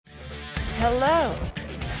Hello,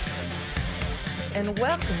 and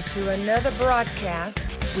welcome to another broadcast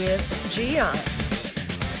with Gian.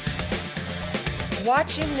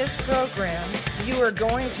 Watching this program, you are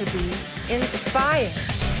going to be inspired,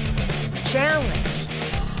 challenged,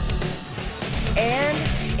 and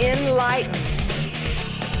enlightened.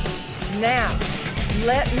 Now,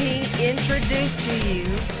 let me introduce to you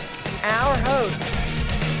our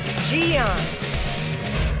host, Gian.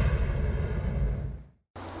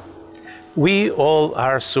 We all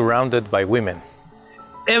are surrounded by women.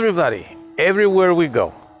 Everybody, everywhere we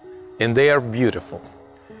go, and they are beautiful.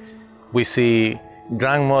 We see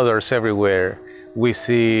grandmothers everywhere. We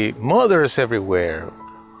see mothers everywhere.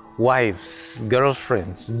 Wives,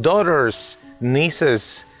 girlfriends, daughters,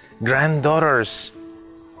 nieces, granddaughters,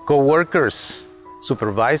 co-workers,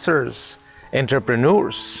 supervisors,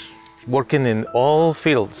 entrepreneurs, working in all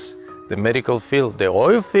fields. The medical field, the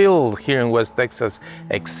oil field here in West Texas,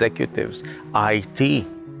 executives, IT,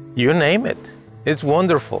 you name it. It's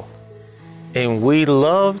wonderful. And we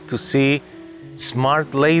love to see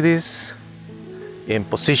smart ladies in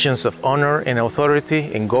positions of honor and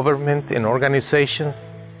authority in government and organizations.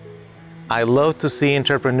 I love to see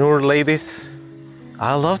entrepreneur ladies.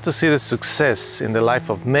 I love to see the success in the life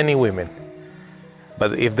of many women.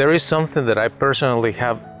 But if there is something that I personally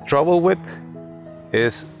have trouble with,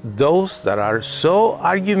 is those that are so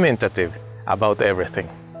argumentative about everything.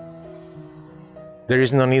 There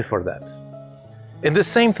is no need for that. And the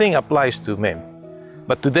same thing applies to men.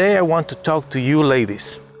 But today I want to talk to you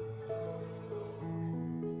ladies.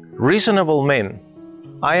 Reasonable men.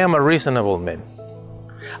 I am a reasonable man.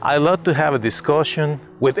 I love to have a discussion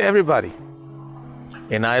with everybody.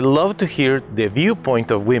 And I love to hear the viewpoint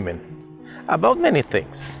of women about many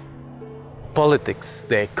things. Politics,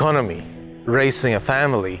 the economy, raising a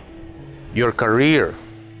family, your career,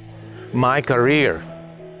 my career.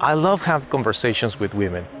 I love having conversations with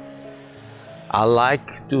women. I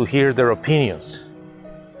like to hear their opinions.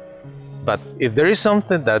 But if there is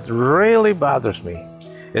something that really bothers me,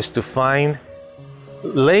 is to find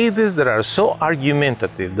ladies that are so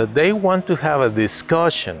argumentative that they want to have a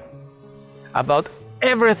discussion about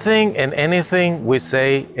everything and anything we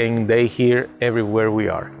say and they hear everywhere we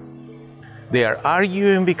are. They are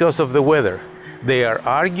arguing because of the weather. They are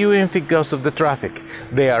arguing because of the traffic.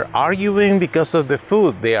 They are arguing because of the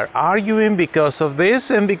food. They are arguing because of this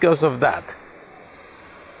and because of that.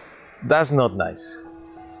 That's not nice.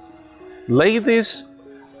 Ladies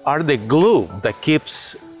are the glue that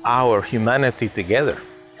keeps our humanity together.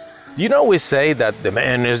 You know, we say that the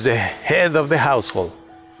man is the head of the household.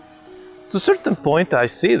 To a certain point, I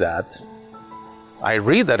see that. I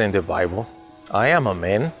read that in the Bible. I am a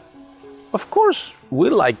man. Of course, we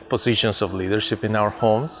like positions of leadership in our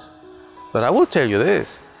homes, but I will tell you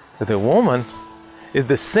this, that the woman is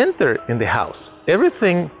the center in the house.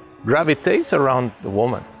 Everything gravitates around the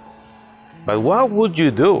woman. But what would you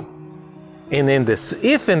do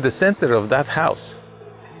if in the center of that house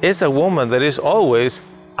is a woman that is always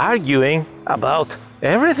arguing about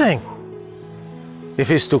everything? If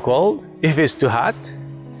it's too cold, if it's too hot,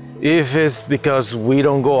 if it's because we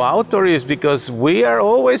don't go out, or it's because we are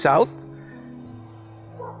always out.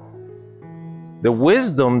 The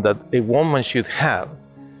wisdom that a woman should have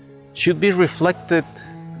should be reflected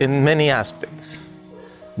in many aspects.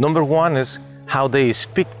 Number one is how they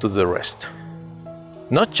speak to the rest.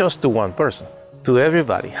 Not just to one person, to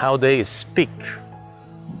everybody, how they speak.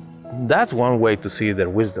 That's one way to see their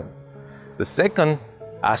wisdom. The second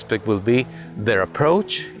aspect will be their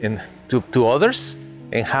approach to others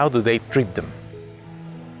and how do they treat them.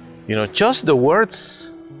 You know, just the words,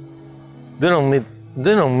 they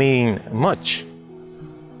don't mean much.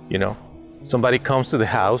 You know, somebody comes to the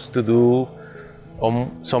house to do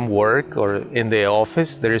some work, or in the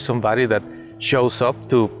office there is somebody that shows up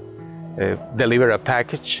to deliver a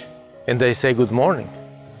package, and they say good morning.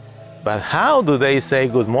 But how do they say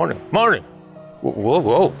good morning? Morning.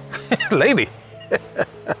 Whoa, lady.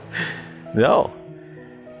 No,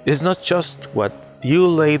 it's not just what you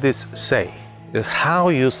ladies say, it's how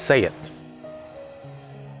you say it.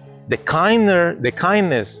 The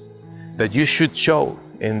kindness that you should show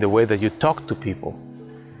in the way that you talk to people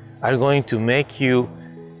are going to make you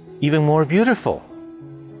even more beautiful.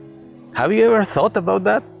 Have you ever thought about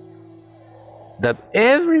that? That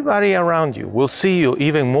everybody around you will see you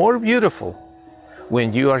even more beautiful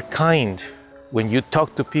when you are kind, when you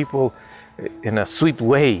talk to people in a sweet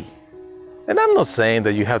way. And I'm not saying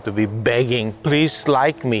that you have to be begging, please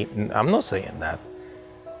like me. I'm not saying that.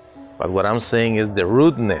 But what I'm saying is the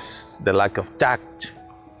rudeness, the lack of tact.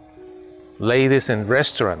 Ladies in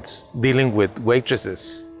restaurants dealing with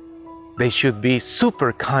waitresses, they should be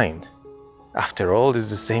super kind. After all, it's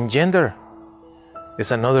the same gender.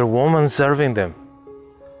 It's another woman serving them,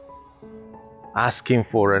 asking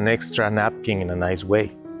for an extra napkin in a nice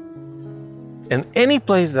way, in any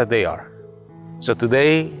place that they are. So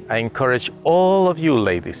today, I encourage all of you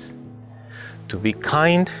ladies to be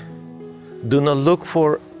kind. Do not look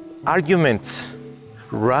for arguments.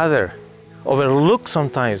 Rather, overlook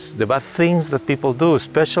sometimes the bad things that people do,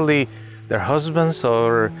 especially their husbands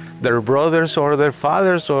or their brothers or their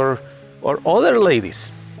fathers or other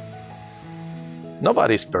ladies.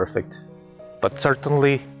 Nobody's perfect, but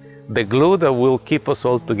certainly the glue that will keep us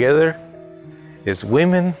all together is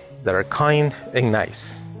women that are kind and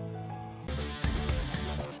nice.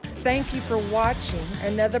 Thank you for watching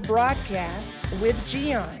another broadcast with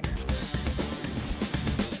Gian.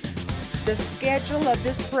 The schedule of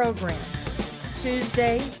this program: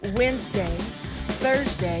 Tuesday, Wednesday,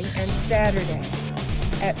 Thursday, and Saturday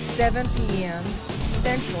at 7 p.m.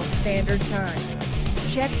 Central Standard Time.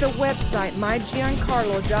 Check the website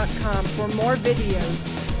mygiancarlo.com for more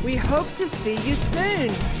videos. We hope to see you soon.